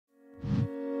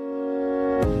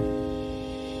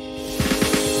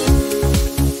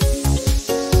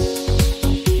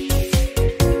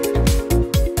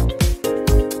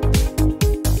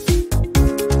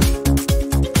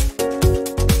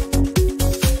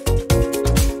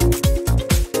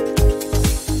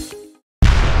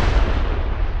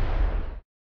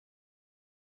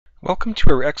Welcome to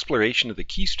our exploration of the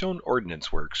Keystone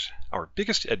Ordnance Works, our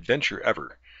biggest adventure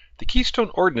ever. The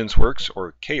Keystone Ordnance Works,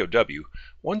 or KOW,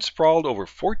 once sprawled over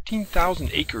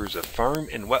 14,000 acres of farm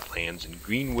and wetlands in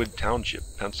Greenwood Township,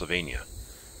 Pennsylvania.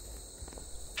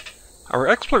 Our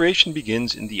exploration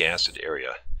begins in the acid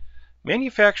area.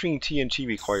 Manufacturing TNT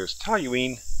requires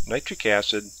toluene, nitric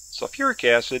acid, sulfuric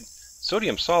acid,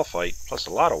 sodium sulfite, plus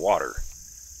a lot of water.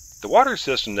 The water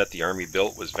system that the Army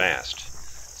built was vast.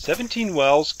 17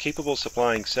 wells capable of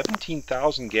supplying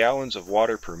 17,000 gallons of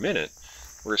water per minute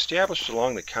were established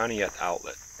along the Joliet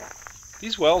outlet.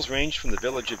 These wells ranged from the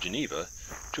village of Geneva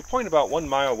to a point about 1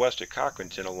 mile west of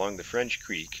Cochranton along the French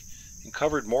Creek and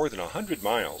covered more than 100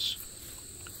 miles.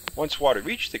 Once water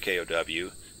reached the KOW,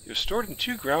 it was stored in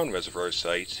 2 ground reservoir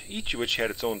sites, each of which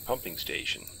had its own pumping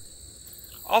station.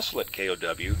 Also at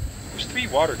KOW was 3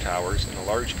 water towers and a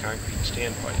large concrete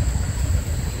standpipe.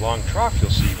 The long trough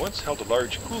you'll see once held a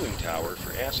large cooling tower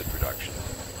for acid production.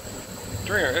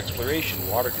 During our exploration,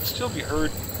 water could still be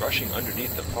heard rushing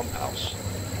underneath the pump house.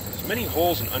 There's many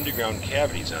holes and underground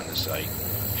cavities on the site,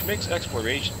 which makes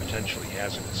exploration potentially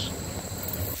hazardous.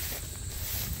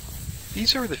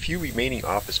 These are the few remaining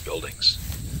office buildings.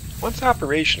 Once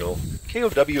operational,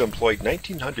 KOW employed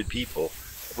 1,900 people,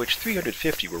 of which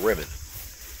 350 were women.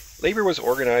 Labor was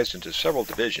organized into several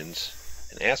divisions: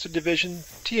 an acid division,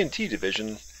 T.N.T.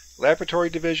 division, laboratory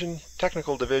division,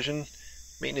 technical division,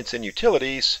 maintenance and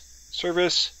utilities,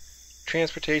 service,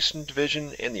 transportation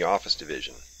division, and the office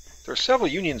division. There are several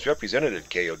unions represented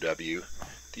at KOW: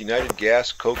 the United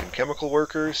Gas, Coke, and Chemical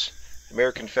Workers,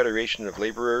 American Federation of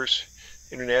Laborers,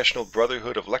 International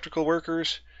Brotherhood of Electrical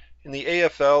Workers, and the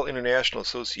AFL International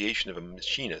Association of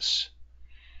Machinists.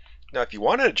 Now, if you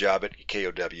wanted a job at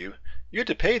KOW, you had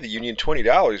to pay the union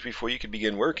 $20 before you could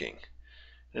begin working.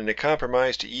 And in a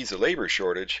compromise to ease the labor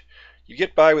shortage, you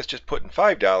get by with just putting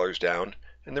 $5 down,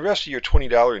 and the rest of your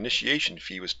 $20 initiation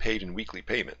fee was paid in weekly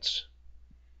payments.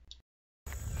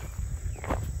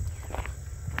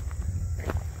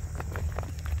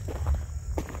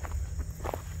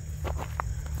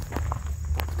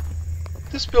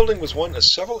 This building was one of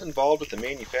several involved with the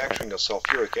manufacturing of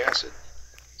sulfuric acid.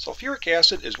 Sulfuric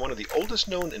acid is one of the oldest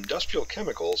known industrial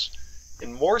chemicals,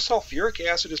 and more sulfuric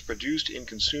acid is produced and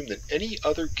consumed than any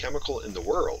other chemical in the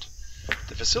world.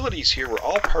 The facilities here were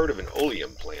all part of an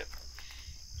oleum plant.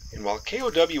 And while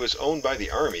KOW is owned by the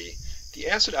Army, the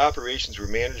acid operations were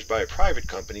managed by a private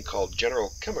company called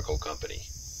General Chemical Company.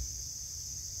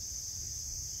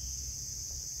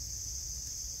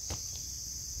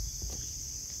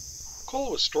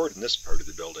 Coal was stored in this part of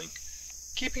the building.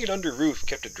 Keeping it under roof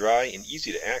kept it dry and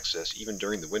easy to access even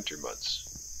during the winter months.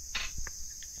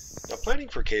 Now, planning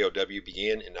for KOW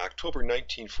began in October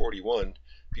 1941,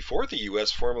 before the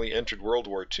U.S. formally entered World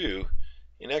War II,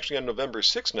 and actually on November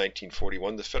 6,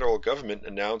 1941, the federal government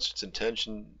announced its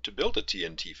intention to build a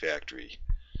TNT factory.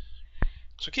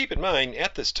 So keep in mind,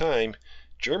 at this time,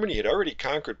 Germany had already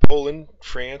conquered Poland,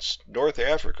 France, North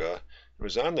Africa, and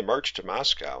was on the march to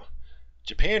Moscow.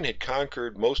 Japan had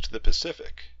conquered most of the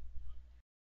Pacific.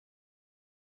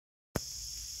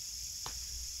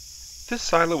 This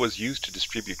silo was used to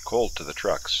distribute coal to the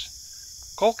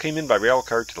trucks. Coal came in by rail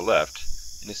car to the left,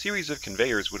 and a series of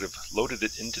conveyors would have loaded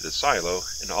it into the silo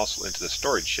and also into the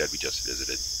storage shed we just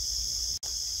visited.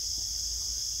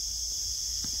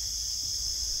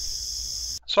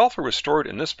 Sulfur was stored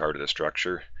in this part of the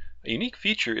structure. A unique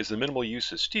feature is the minimal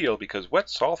use of steel because wet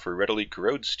sulfur readily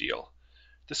corrodes steel.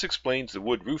 This explains the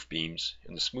wood roof beams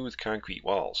and the smooth concrete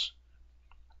walls.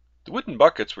 The wooden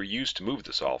buckets were used to move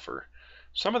the sulfur.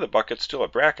 Some of the buckets still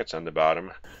have brackets on the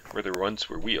bottom where there once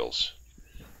were wheels.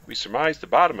 We surmise the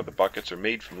bottom of the buckets are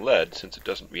made from lead since it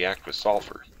doesn't react with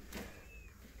sulfur.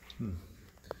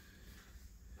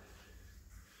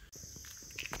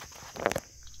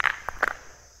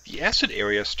 The acid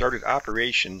area started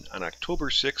operation on October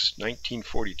 6,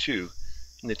 1942,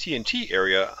 and the TNT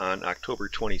area on October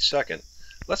 22nd,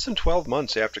 less than 12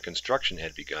 months after construction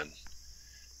had begun.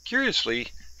 Curiously,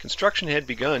 construction had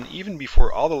begun even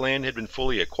before all the land had been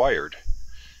fully acquired.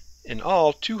 In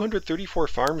all, 234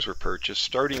 farms were purchased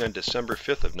starting on December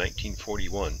 5th of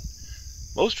 1941.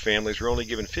 Most families were only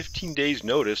given 15 days'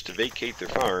 notice to vacate their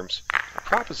farms, a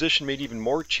proposition made even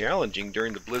more challenging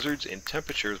during the blizzards and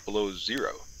temperatures below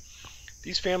zero.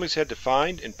 These families had to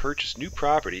find and purchase new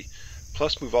property,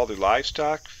 plus move all their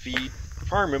livestock, feed,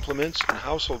 farm implements, and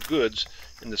household goods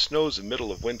in the snows of the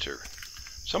middle of winter.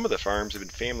 Some of the farms have been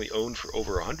family-owned for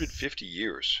over 150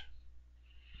 years.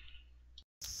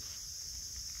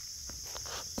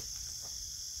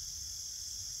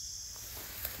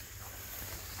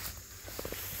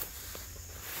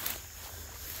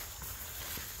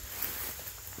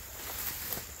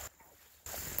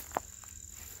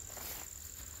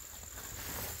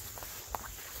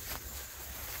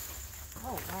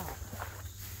 Oh, wow.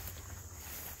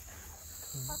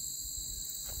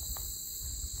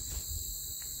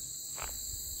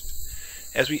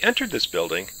 As we entered this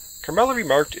building, Carmela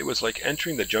remarked it was like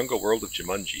entering the jungle world of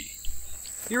Jumanji.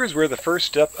 Here is where the first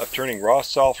step of turning raw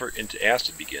sulfur into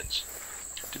acid begins.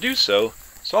 To do so,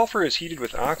 sulfur is heated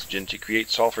with oxygen to create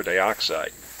sulfur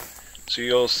dioxide. So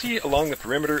you'll see along the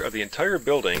perimeter of the entire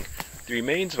building the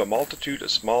remains of a multitude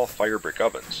of small fire brick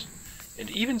ovens. And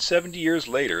even 70 years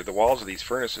later, the walls of these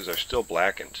furnaces are still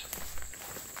blackened.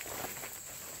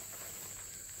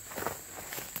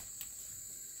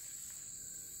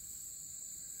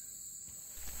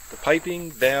 The piping,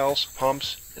 valves,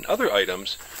 pumps, and other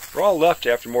items were all left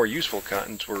after more useful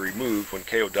contents were removed when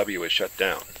KOW was shut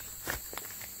down.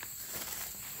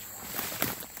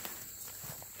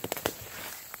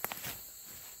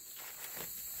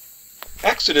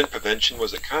 Accident prevention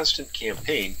was a constant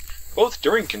campaign, both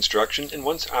during construction and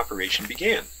once operation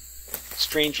began.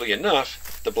 Strangely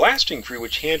enough, the blasting crew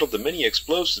which handled the many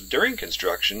explosives during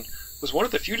construction was one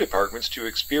of the few departments to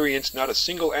experience not a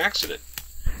single accident.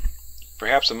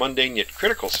 Perhaps a mundane yet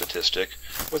critical statistic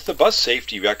was the bus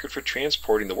safety record for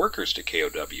transporting the workers to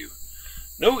KOW.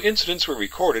 No incidents were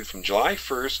recorded from July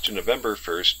 1st to November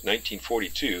 1st,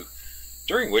 1942,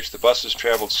 during which the buses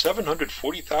traveled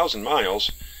 740,000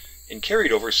 miles and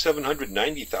carried over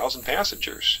 790,000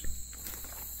 passengers.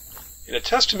 In a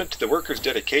testament to the workers'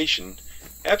 dedication,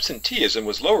 absenteeism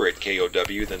was lower at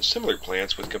KOW than similar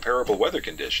plants with comparable weather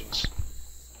conditions.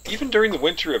 Even during the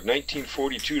winter of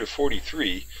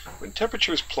 1942-43, when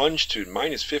temperatures plunged to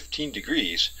minus 15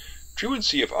 degrees,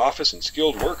 truancy of office and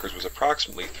skilled workers was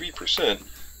approximately 3%,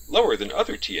 lower than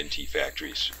other TNT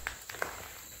factories.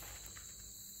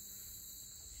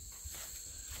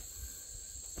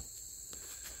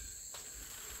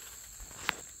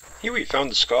 Here we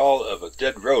found the skull of a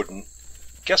dead rodent,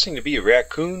 guessing to be a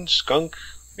raccoon, skunk,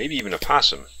 maybe even a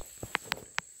possum.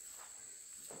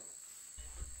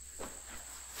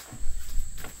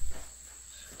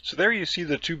 So there you see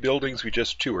the two buildings we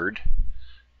just toured.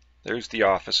 There's the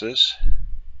offices.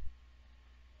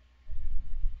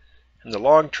 And the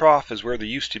long trough is where there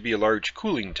used to be a large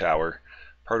cooling tower,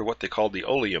 part of what they called the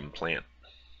oleum plant.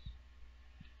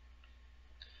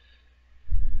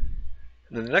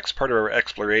 And in the next part of our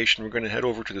exploration, we're going to head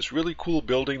over to this really cool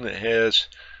building that has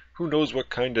who knows what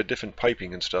kind of different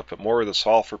piping and stuff, but more of the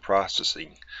sulfur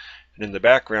processing. And in the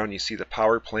background you see the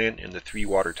power plant and the 3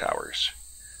 water towers.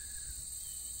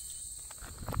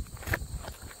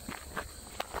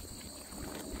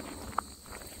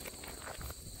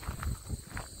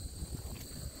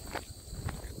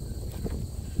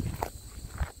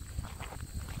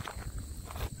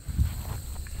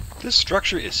 This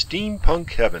structure is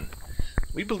steampunk heaven.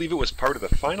 We believe it was part of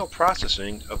the final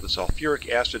processing of the sulfuric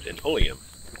acid and oleum.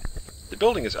 The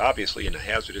building is obviously in a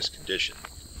hazardous condition.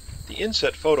 The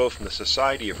inset photo from the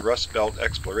Society of Rust Belt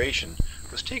Exploration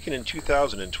was taken in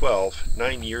 2012,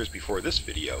 9 years before this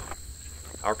video.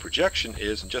 Our projection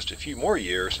is in just a few more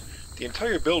years, the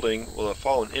entire building will have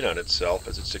fallen in on itself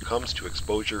as it succumbs to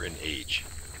exposure and age.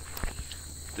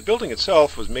 The building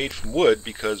itself was made from wood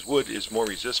because wood is more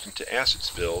resistant to acid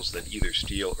spills than either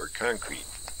steel or concrete.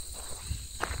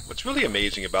 What's really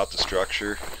amazing about the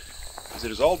structure is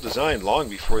it is all designed long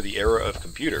before the era of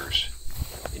computers.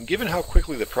 And given how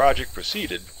quickly the project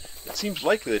proceeded, it seems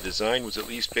likely the design was at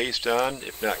least based on,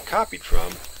 if not copied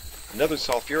from, another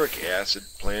sulfuric acid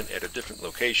plant at a different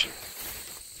location.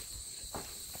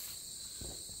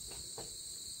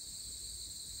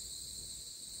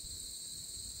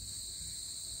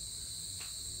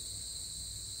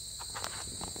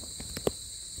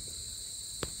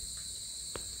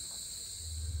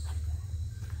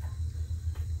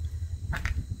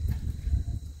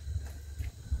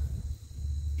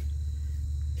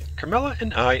 Carmela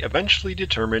and I eventually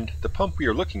determined the pump we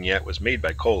are looking at was made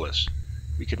by Colas.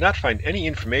 We could not find any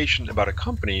information about a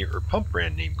company or pump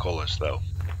brand named Colas, though.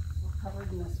 We're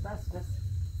covered in asbestos.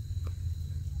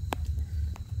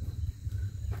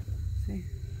 See?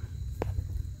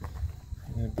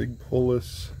 A big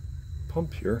Colas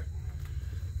pump here.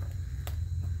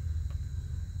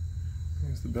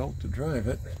 There's the belt to drive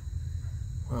it.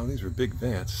 Wow, these were big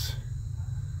vats.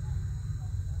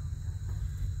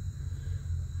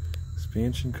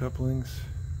 Expansion couplings.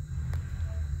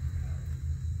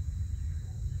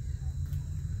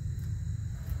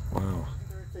 Wow.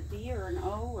 Whether it's a D or an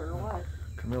O or what?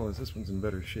 Carmela, this one's in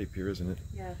better shape here, isn't it?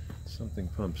 Yeah. Something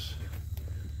pumps.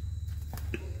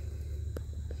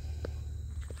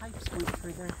 Pipes went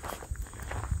through there.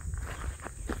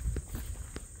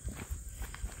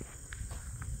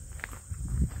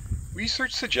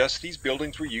 Research suggests these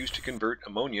buildings were used to convert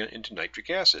ammonia into nitric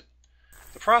acid.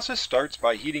 The process starts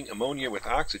by heating ammonia with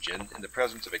oxygen in the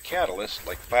presence of a catalyst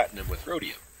like platinum with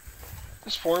rhodium.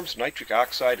 This forms nitric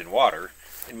oxide and water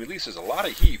and releases a lot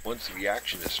of heat once the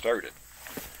reaction is started.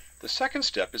 The second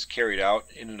step is carried out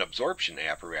in an absorption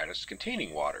apparatus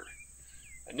containing water.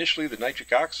 Initially, the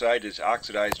nitric oxide is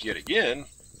oxidized yet again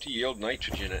to yield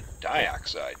nitrogen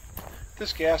dioxide.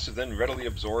 This gas is then readily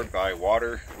absorbed by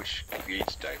water, which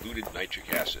creates diluted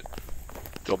nitric acid.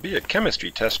 There'll be a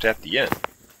chemistry test at the end.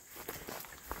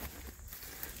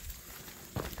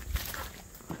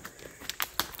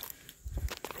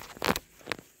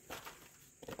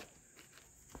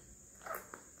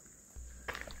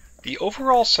 The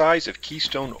overall size of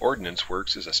Keystone Ordnance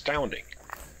Works is astounding.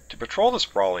 To patrol the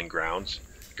sprawling grounds,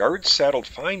 guards saddled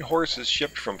fine horses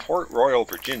shipped from Fort Royal,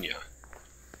 Virginia.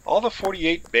 All the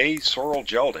 48 bay sorrel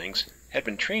geldings had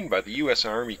been trained by the U.S.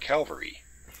 Army Cavalry.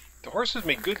 The horses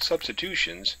made good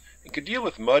substitutions and could deal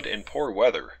with mud and poor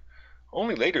weather.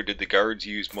 Only later did the guards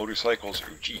use motorcycles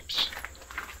or jeeps.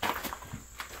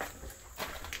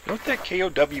 Note that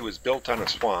KOW was built on a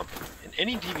swamp, and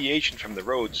any deviation from the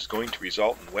roads is going to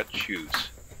result in wet shoes.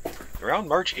 Around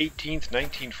March 18,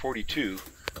 1942,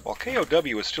 while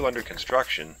KOW was still under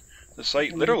construction, the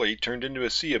site literally turned into a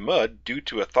sea of mud due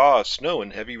to a thaw of snow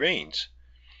and heavy rains.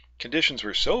 Conditions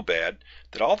were so bad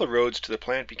that all the roads to the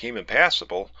plant became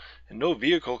impassable, and no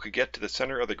vehicle could get to the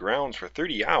center of the grounds for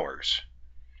 30 hours.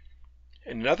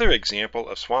 In another example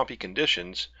of swampy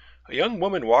conditions, a young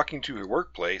woman walking to her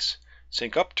workplace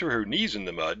sank up to her knees in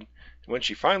the mud, and when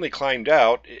she finally climbed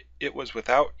out, it was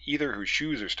without either her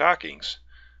shoes or stockings.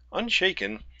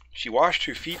 Unshaken, she washed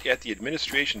her feet at the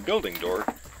administration building door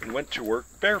and went to work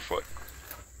barefoot.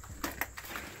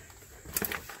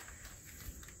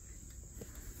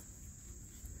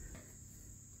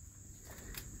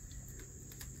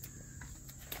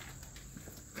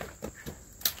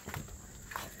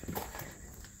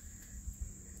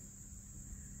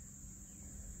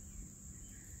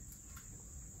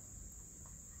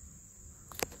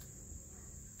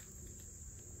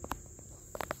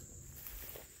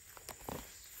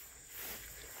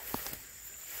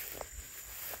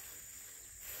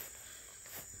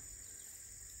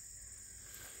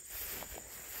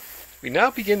 We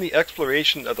now begin the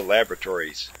exploration of the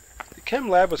laboratories. The chem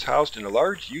lab was housed in a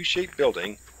large U-shaped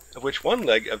building, of which one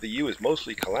leg of the U is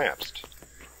mostly collapsed.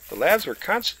 The labs were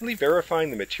constantly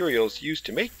verifying the materials used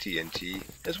to make TNT,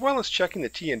 as well as checking the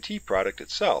TNT product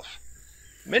itself.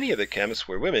 Many of the chemists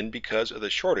were women because of the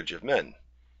shortage of men.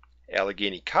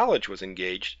 Allegheny College was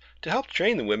engaged to help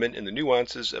train the women in the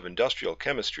nuances of industrial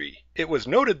chemistry. It was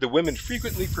noted the women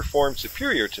frequently performed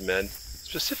superior to men,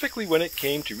 specifically when it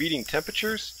came to reading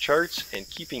temperatures, charts, and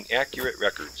keeping accurate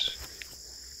records.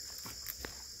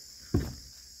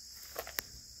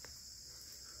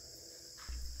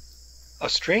 A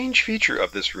strange feature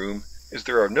of this room is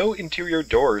there are no interior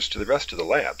doors to the rest of the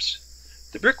labs.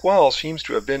 The brick wall seems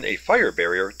to have been a fire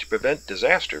barrier to prevent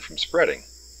disaster from spreading.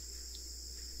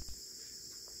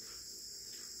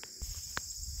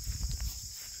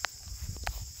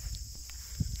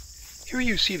 Here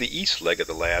you see the east leg of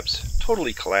the labs,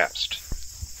 totally collapsed.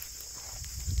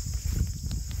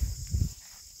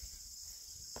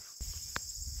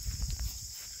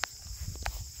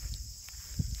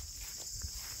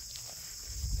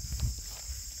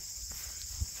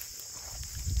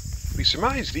 We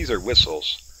surmise these are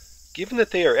whistles. Given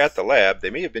that they are at the lab, they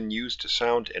may have been used to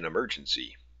sound an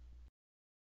emergency.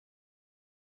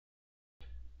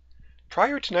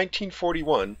 Prior to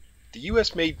 1941, the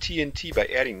U.S. made TNT by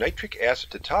adding nitric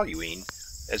acid to toluene,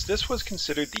 as this was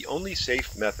considered the only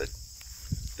safe method.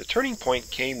 The turning point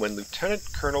came when Lieutenant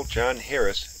Colonel John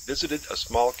Harris visited a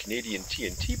small Canadian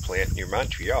TNT plant near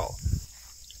Montreal.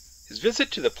 His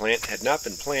visit to the plant had not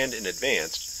been planned in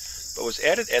advance, but was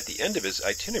added at the end of his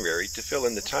itinerary to fill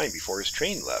in the time before his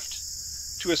train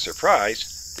left. To his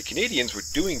surprise, the Canadians were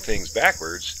doing things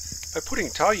backwards by putting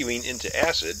toluene into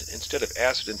acid instead of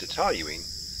acid into toluene,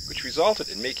 which resulted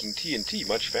in making TNT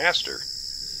much faster.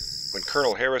 When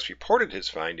Colonel Harris reported his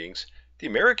findings, the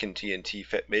American TNT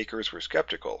makers were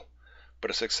skeptical,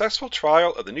 but a successful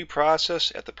trial of the new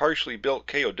process at the partially built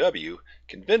KOW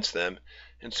convinced them,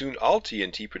 and soon all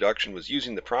TNT production was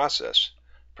using the process.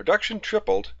 Production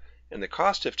tripled, and the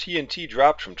cost of TNT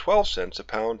dropped from 12 cents a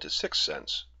pound to 6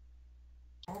 cents.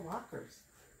 All lockers.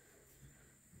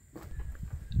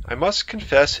 I must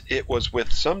confess it was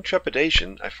with some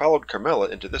trepidation I followed Carmela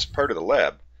into this part of the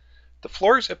lab. The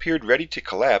floors appeared ready to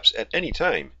collapse at any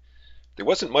time. There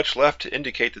wasn't much left to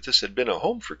indicate that this had been a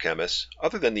home for chemists,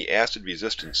 other than the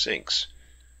acid-resistant sinks.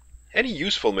 Any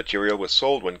useful material was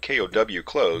sold when KOW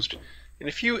closed, and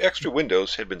a few extra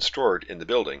windows had been stored in the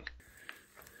building.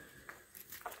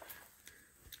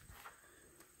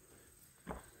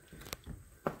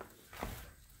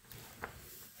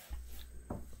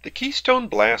 The Keystone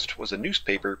Blast was a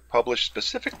newspaper published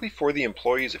specifically for the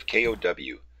employees of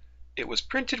KOW. It was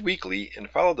printed weekly and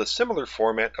followed a similar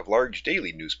format of large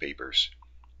daily newspapers.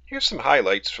 Here's some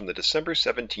highlights from the December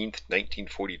 17,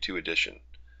 1942 edition.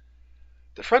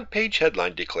 The front page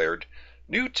headline declared,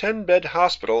 "New 10-bed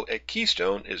hospital at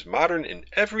Keystone is modern in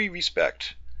every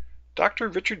respect." Dr.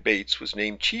 Richard Bates was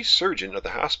named chief surgeon of the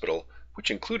hospital,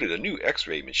 which included a new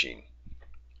X-ray machine.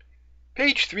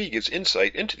 Page 3 gives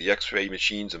insight into the X-ray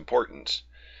machine's importance.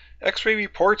 "X-ray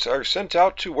reports are sent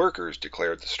out to workers,"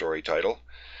 declared the story title.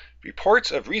 "Reports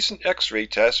of recent X-ray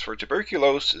tests for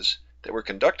tuberculosis that were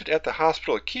conducted at the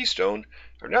hospital at Keystone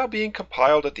are now being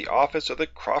compiled at the office of the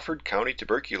Crawford County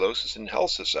Tuberculosis and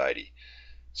Health Society.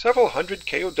 Several hundred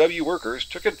KOW workers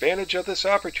took advantage of this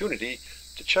opportunity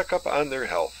to check up on their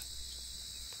health."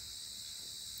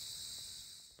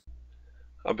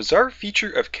 A bizarre feature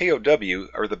of KOW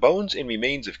are the bones and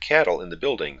remains of cattle in the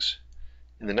buildings.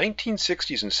 In the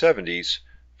 1960s and 70s,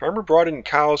 farmer brought in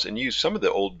cows and used some of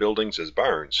the old buildings as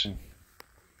barns.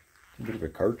 A bit of a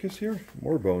carcass here.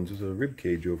 More bones. There's a rib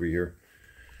cage over here.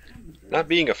 Not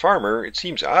being a farmer, it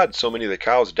seems odd so many of the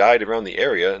cows died around the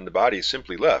area and the bodies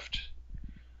simply left.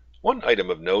 One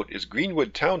item of note is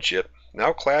Greenwood Township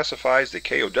now classifies the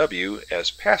KOW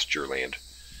as pasture land.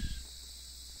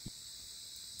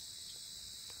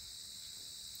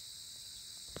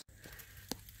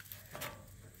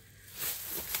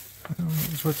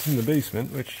 Here's what's in the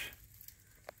basement, which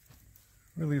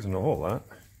really isn't a whole lot.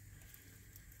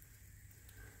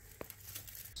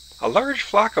 A large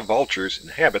flock of vultures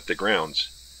inhabit the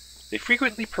grounds. They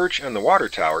frequently perch on the water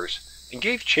towers and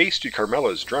gave chase to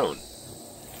Carmela's drone.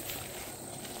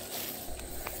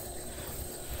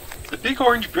 The big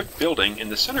orange brick building in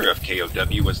the center of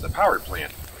KOW was the power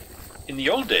plant. In the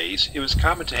old days, it was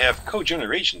common to have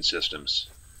cogeneration systems.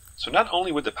 So not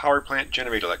only would the power plant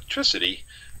generate electricity,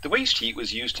 the waste heat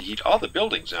was used to heat all the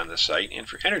buildings on the site and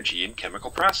for energy and chemical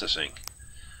processing.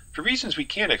 For reasons we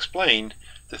can't explain,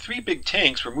 the 3 big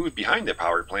tanks were moved behind the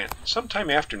power plant sometime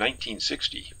after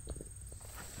 1960.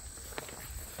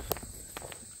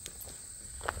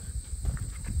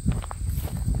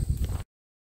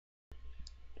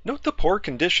 Note the poor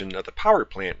condition of the power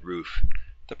plant roof.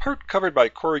 The part covered by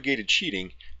corrugated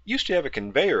sheeting used to have a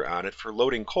conveyor on it for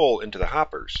loading coal into the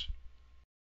hoppers.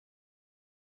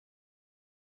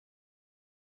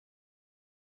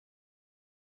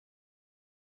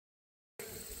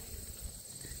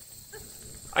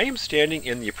 I am standing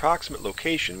in the approximate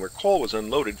location where coal was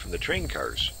unloaded from the train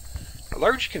cars. A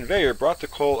large conveyor brought the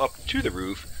coal up to the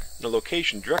roof in a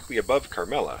location directly above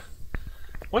Carmela.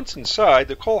 Once inside,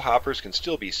 the coal hoppers can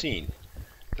still be seen.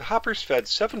 The hoppers fed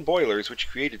 7 boilers which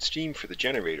created steam for the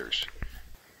generators.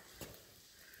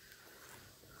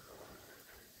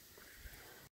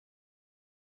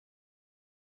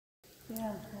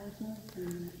 Yeah, there's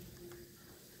nothing.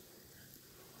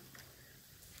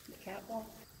 The catwalk.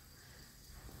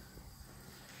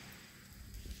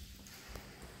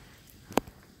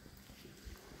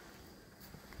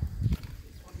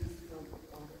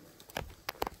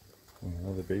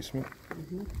 Another basement.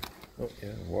 Oh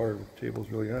yeah, the water table's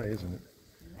really high, isn't it?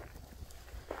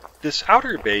 This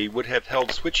outer bay would have held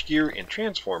switchgear and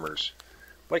transformers.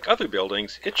 Like other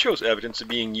buildings, it shows evidence of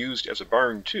being used as a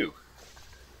barn too.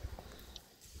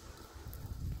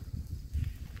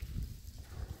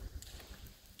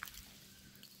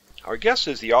 Our guess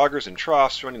is the augers and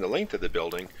troughs running the length of the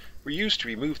building were used to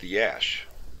remove the ash.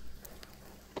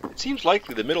 It seems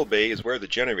likely the middle bay is where the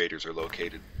generators are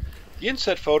located. The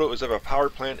inset photo is of a power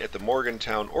plant at the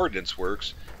Morgantown Ordnance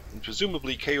Works, and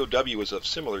presumably KOW was of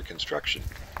similar construction.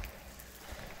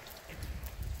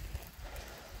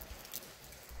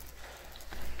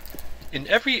 In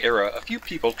every era, a few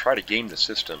people try to game the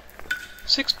system.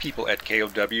 6 people at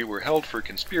KOW were held for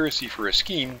conspiracy for a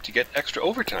scheme to get extra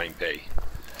overtime pay.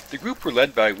 The group were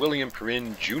led by William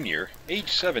Perrin, Jr., age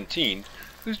 17,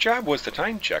 whose job was the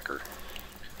time checker.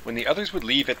 When the others would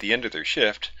leave at the end of their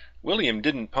shift, William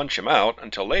didn't punch them out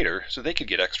until later so they could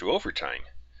get extra overtime.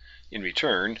 In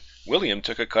return, William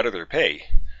took a cut of their pay.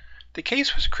 The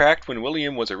case was cracked when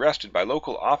William was arrested by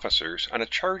local officers on a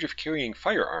charge of carrying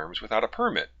firearms without a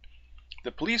permit.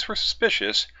 The police were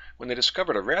suspicious when they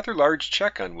discovered a rather large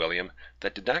check on William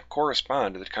that did not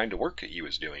correspond to the kind of work that he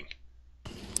was doing.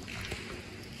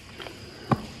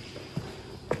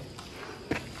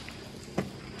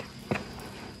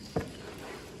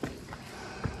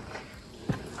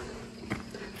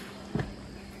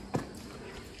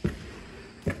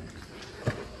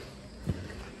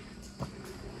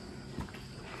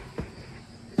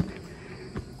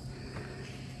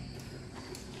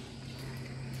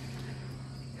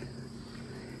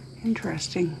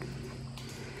 Interesting.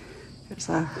 There's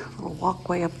a little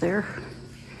walkway up there.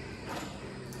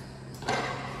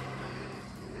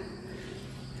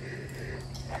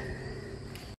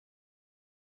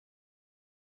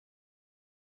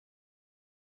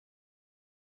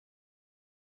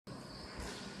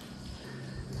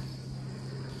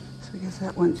 So I guess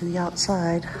that went to the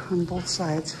outside on both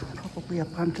sides, probably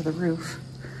up onto the roof.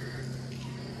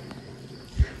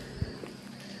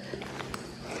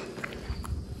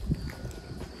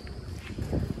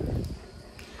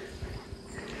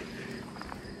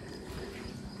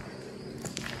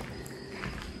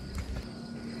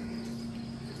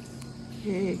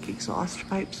 Big exhaust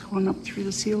pipes going up through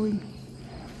the ceiling.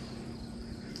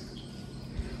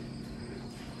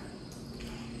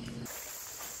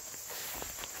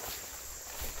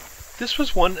 This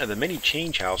was one of the many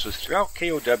change houses throughout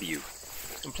KOW.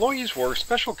 Employees wore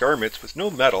special garments with no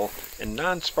metal and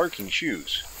non-sparking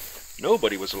shoes.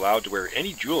 Nobody was allowed to wear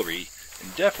any jewelry,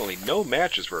 and definitely no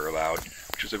matches were allowed,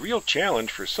 which was a real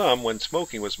challenge for some when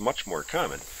smoking was much more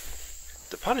common.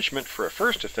 The punishment for a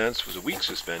first offense was a week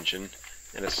suspension,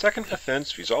 and a second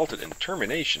offense resulted in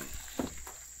termination.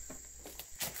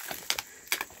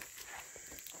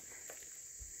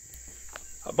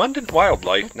 Abundant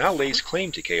wildlife now lays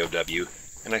claim to KOW,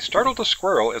 and I startled a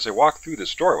squirrel as I walked through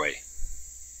this doorway.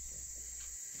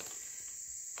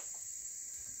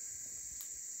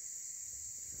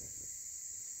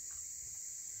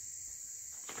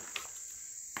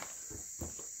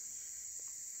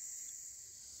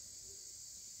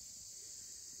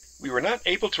 We were not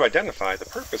able to identify the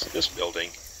purpose of this building.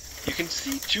 You can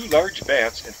see 2 large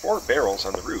vats and 4 barrels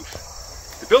on the roof.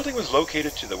 The building was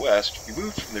located to the west,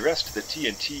 removed from the rest of the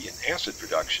TNT and acid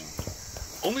production.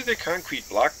 Only the concrete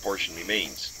block portion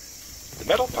remains. The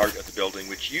metal part of the building,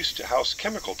 which used to house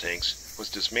chemical tanks, was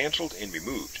dismantled and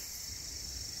removed.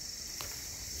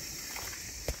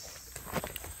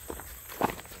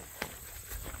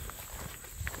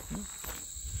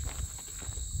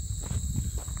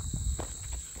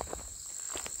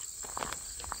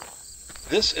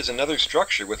 This is another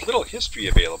structure with little history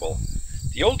available.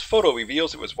 The old photo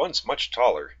reveals it was once much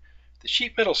taller. The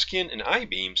sheet metal skin and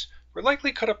I-beams were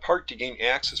likely cut apart to gain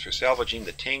access for salvaging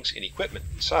the tanks and equipment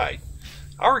inside.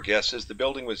 Our guess is the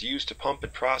building was used to pump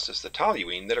and process the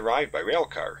toluene that arrived by rail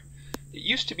car. It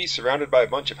used to be surrounded by a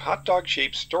bunch of hot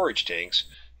dog-shaped storage tanks,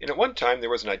 and at one time there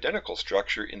was an identical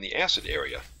structure in the acid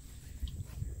area.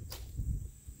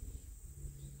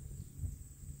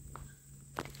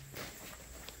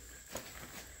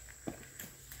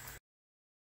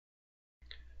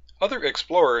 Other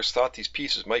explorers thought these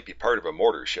pieces might be part of a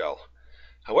mortar shell.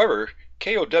 However,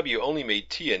 KOW only made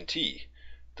TNT.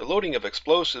 The loading of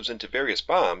explosives into various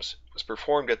bombs was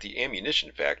performed at the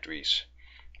ammunition factories.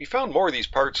 We found more of these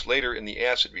parts later in the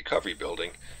acid recovery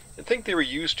building and think they were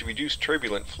used to reduce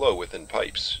turbulent flow within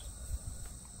pipes.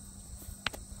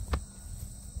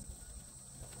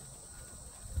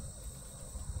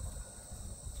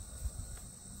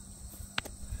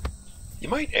 You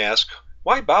might ask,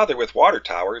 why bother with water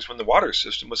towers when the water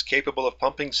system was capable of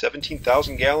pumping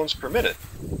 17,000 gallons per minute?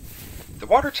 The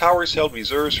water towers held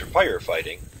reserves for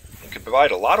firefighting and could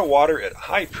provide a lot of water at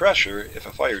high pressure if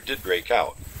a fire did break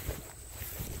out.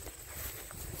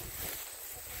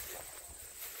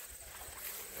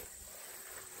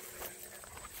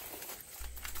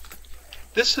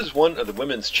 This is one of the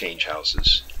women's change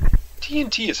houses.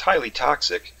 TNT is highly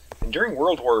toxic, and during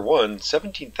World War I,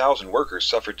 17,000 workers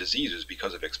suffered diseases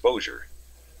because of exposure.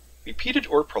 Repeated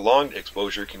or prolonged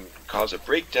exposure can cause a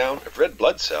breakdown of red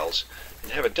blood cells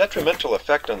and have a detrimental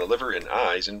effect on the liver and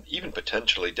eyes, and even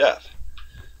potentially death.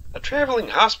 A traveling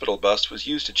hospital bus was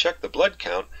used to check the blood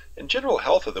count and general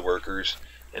health of the workers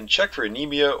and check for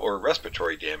anemia or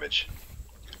respiratory damage.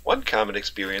 One common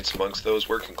experience amongst those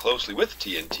working closely with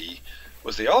TNT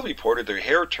was they all reported their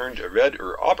hair turned a red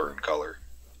or auburn color.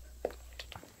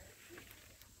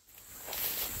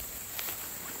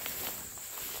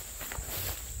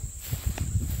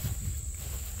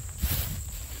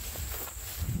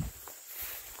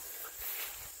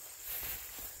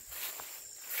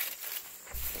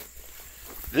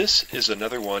 This is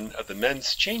another one of the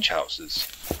men's change houses,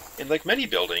 and like many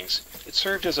buildings, it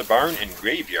served as a barn and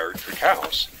graveyard for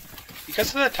cows.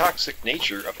 Because of the toxic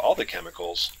nature of all the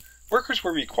chemicals, workers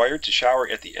were required to shower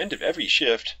at the end of every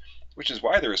shift, which is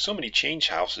why there are so many change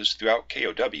houses throughout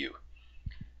KOW.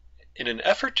 In an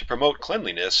effort to promote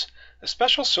cleanliness, a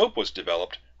special soap was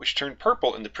developed which turned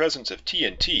purple in the presence of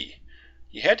TNT.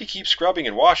 You had to keep scrubbing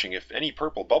and washing if any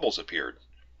purple bubbles appeared.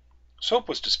 Soap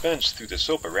was dispensed through the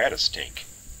soap apparatus tank.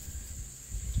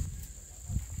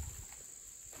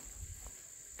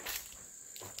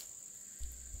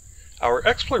 Our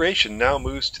exploration now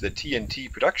moves to the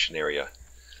TNT production area.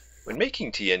 When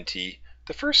making TNT,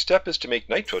 the first step is to make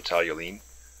nitrotoluene,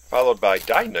 followed by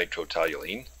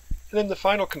dinitrotoluene, and then the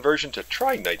final conversion to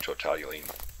trinitrotoluene.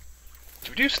 To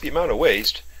reduce the amount of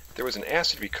waste, there was an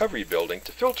acid recovery building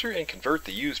to filter and convert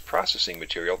the used processing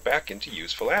material back into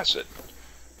useful acid.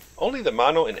 Only the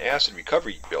mono and acid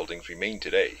recovery buildings remain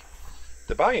today.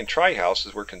 The bi and tri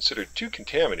houses were considered too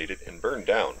contaminated and burned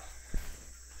down.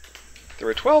 There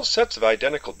were 12 sets of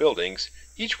identical buildings,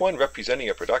 each one representing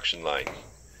a production line.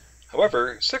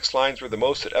 However, 6 lines were the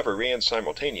most that ever ran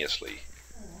simultaneously.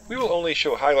 We will only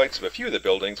show highlights of a few of the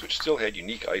buildings which still had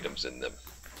unique items in them.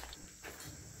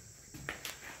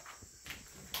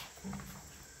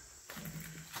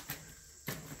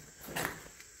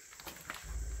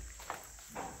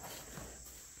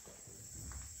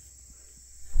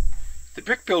 The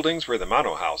brick buildings were the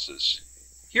mono houses.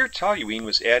 Here toluene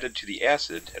was added to the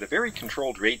acid at a very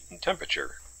controlled rate and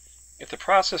temperature. If the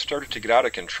process started to get out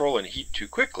of control and heat too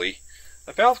quickly,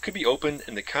 a valve could be opened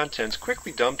and the contents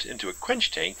quickly dumped into a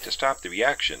quench tank to stop the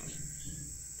reaction.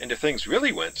 And if things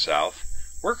really went south,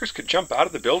 workers could jump out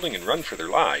of the building and run for their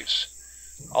lives.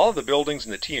 All of the buildings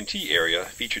in the TNT area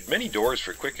featured many doors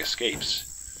for quick escapes,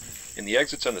 and the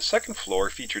exits on the second floor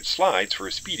featured slides for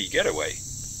a speedy getaway.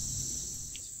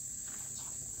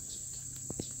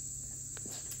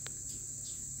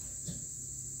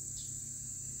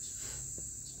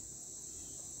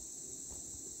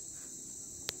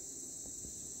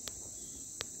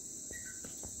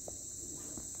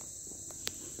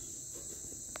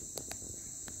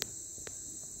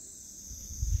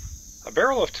 A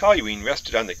barrel of toluene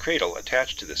rested on the cradle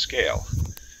attached to the scale.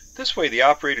 This way the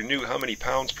operator knew how many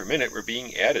pounds per minute were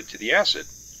being added to the acid.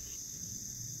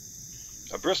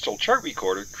 A Bristol chart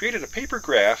recorder created a paper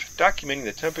graph documenting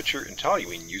the temperature and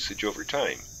toluene usage over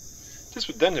time. This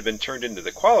would then have been turned into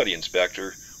the quality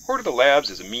inspector or to the labs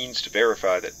as a means to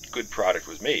verify that good product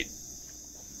was made.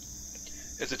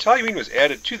 As the toluene was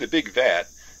added to the big vat,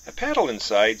 a paddle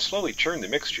inside slowly churned the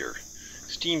mixture.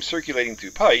 Steam circulating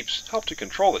through pipes helped to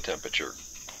control the temperature.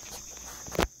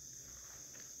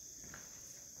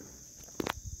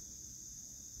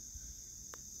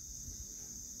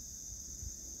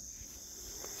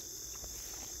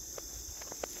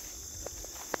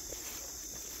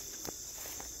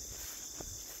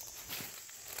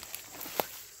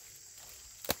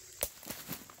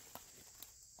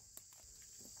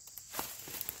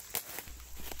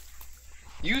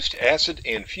 Used acid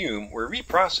and fume were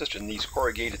reprocessed in these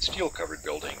corrugated steel-covered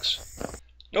buildings.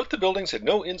 Note the buildings had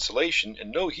no insulation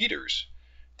and no heaters.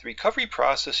 The recovery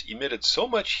process emitted so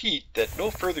much heat that no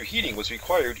further heating was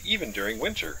required even during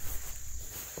winter.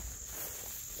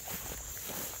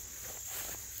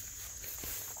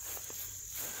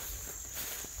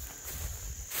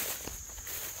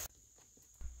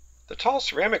 The tall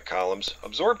ceramic columns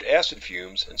absorbed acid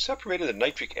fumes and separated the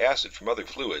nitric acid from other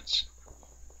fluids.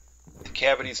 The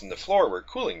cavities in the floor were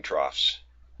cooling troughs.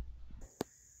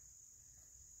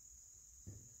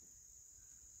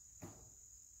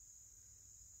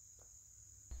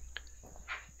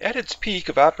 At its peak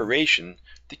of operation,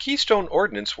 the Keystone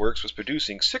Ordnance Works was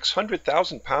producing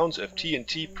 600,000 pounds of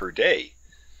TNT per day.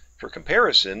 For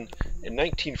comparison, in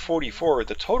 1944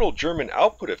 the total German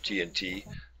output of TNT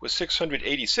was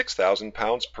 686,000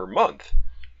 pounds per month.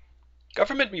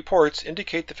 Government reports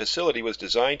indicate the facility was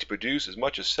designed to produce as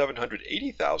much as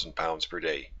 780,000 pounds per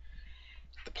day.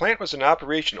 The plant was in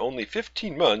operation only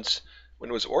 15 months when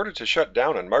it was ordered to shut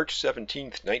down on March 17,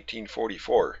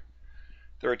 1944.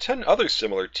 There are 10 other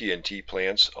similar TNT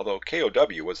plants, although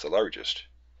KOW was the largest.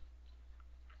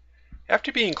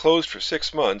 After being closed for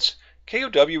 6 months,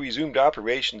 KOW resumed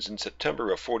operations in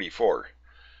September of 44.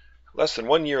 Less than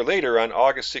 1 year later, on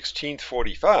August 16,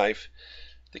 45,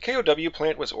 the KOW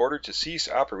plant was ordered to cease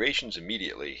operations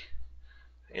immediately,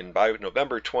 and by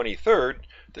November 23rd,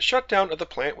 the shutdown of the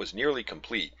plant was nearly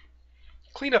complete.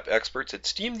 Cleanup experts had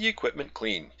steamed the equipment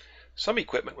clean. Some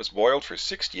equipment was boiled for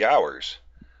 60 hours.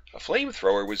 A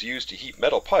flamethrower was used to heat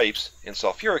metal pipes, and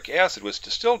sulfuric acid was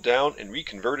distilled down and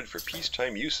reconverted for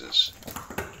peacetime uses.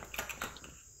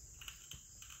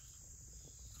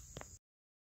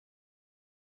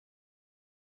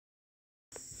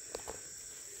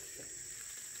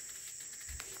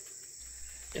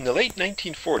 In the late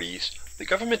 1940s, the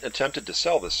government attempted to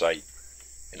sell the site.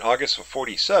 In August of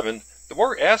 47, the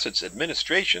War Acids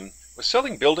Administration was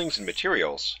selling buildings and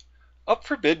materials. Up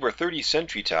for bid were 30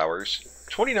 sentry towers,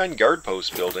 29 guard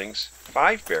post buildings,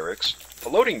 5 barracks, a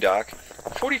loading dock,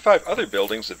 and 45 other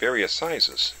buildings of various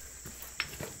sizes.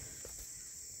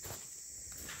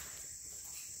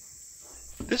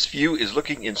 This view is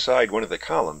looking inside one of the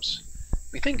columns.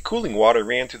 We think cooling water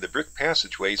ran through the brick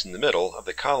passageways in the middle of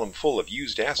the column full of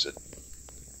used acid.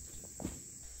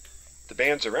 The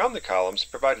bands around the columns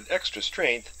provided extra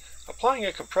strength, applying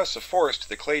a compressive force to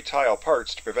the clay tile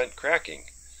parts to prevent cracking.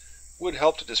 Wood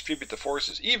helped to distribute the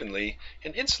forces evenly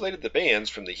and insulated the bands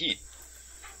from the heat.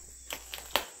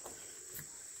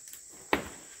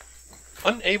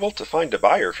 Unable to find a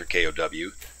buyer for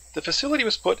KOW, the facility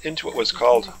was put into what was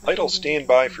called idle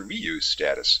standby for reuse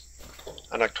status.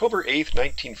 On October 8,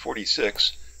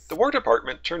 1946, the War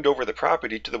Department turned over the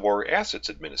property to the War Assets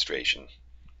Administration.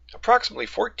 Approximately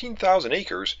 14,000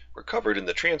 acres were covered in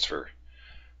the transfer.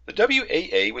 The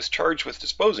WAA was charged with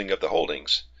disposing of the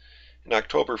holdings. In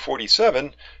October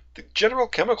 47, the General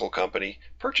Chemical Company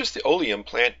purchased the oleum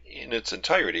plant in its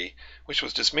entirety, which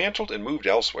was dismantled and moved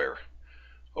elsewhere.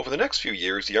 Over the next few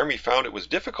years, the Army found it was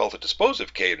difficult to dispose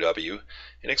of KOW,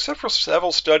 and except for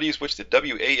several studies which the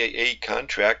WAA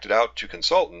contracted out to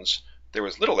consultants, there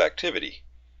was little activity.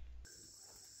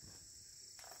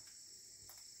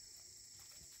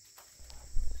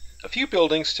 A few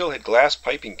buildings still had glass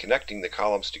piping connecting the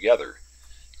columns together.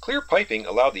 Clear piping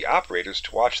allowed the operators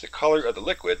to watch the color of the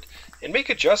liquid and make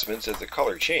adjustments as the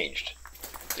color changed.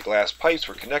 The glass pipes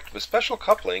were connected with special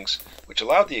couplings which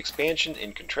allowed the expansion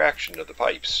and contraction of the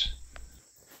pipes.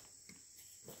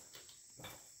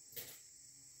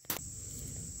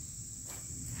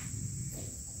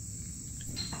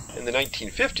 In the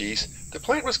 1950s, the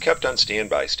plant was kept on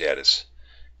standby status,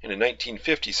 and in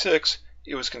 1956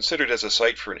 it was considered as a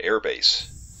site for an air base.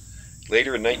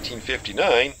 Later in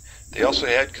 1959, they also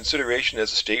had consideration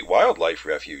as a state wildlife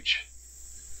refuge.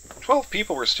 12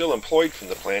 people were still employed from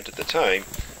the plant at the time,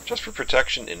 just for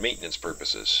protection and maintenance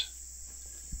purposes.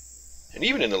 And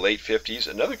even in the late 50s,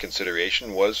 another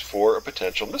consideration was for a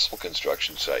potential missile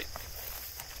construction site.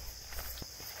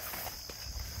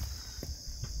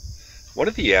 One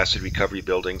of the acid recovery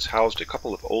buildings housed a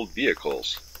couple of old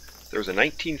vehicles. There was a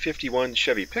 1951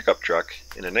 Chevy pickup truck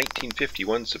and a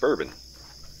 1951 Suburban.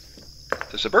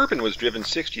 The Suburban was driven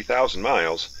 60,000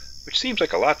 miles, which seems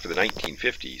like a lot for the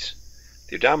 1950s.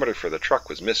 The odometer for the truck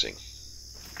was missing.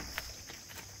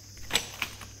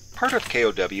 Part of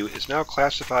KOW is now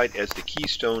classified as the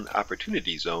Keystone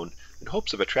Opportunity Zone in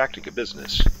hopes of attracting a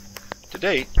business. To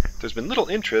date, there's been little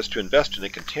interest to invest in a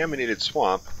contaminated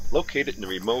swamp located in a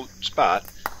remote spot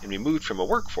and removed from a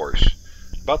workforce.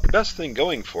 About the best thing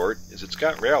going for it is it's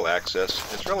got rail access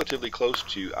and it's relatively close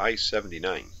to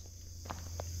I-79.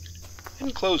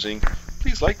 In closing,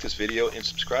 please like this video and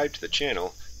subscribe to the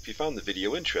channel if you found the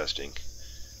video interesting.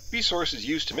 Resources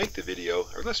used to make the video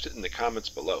are listed in the comments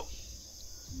below.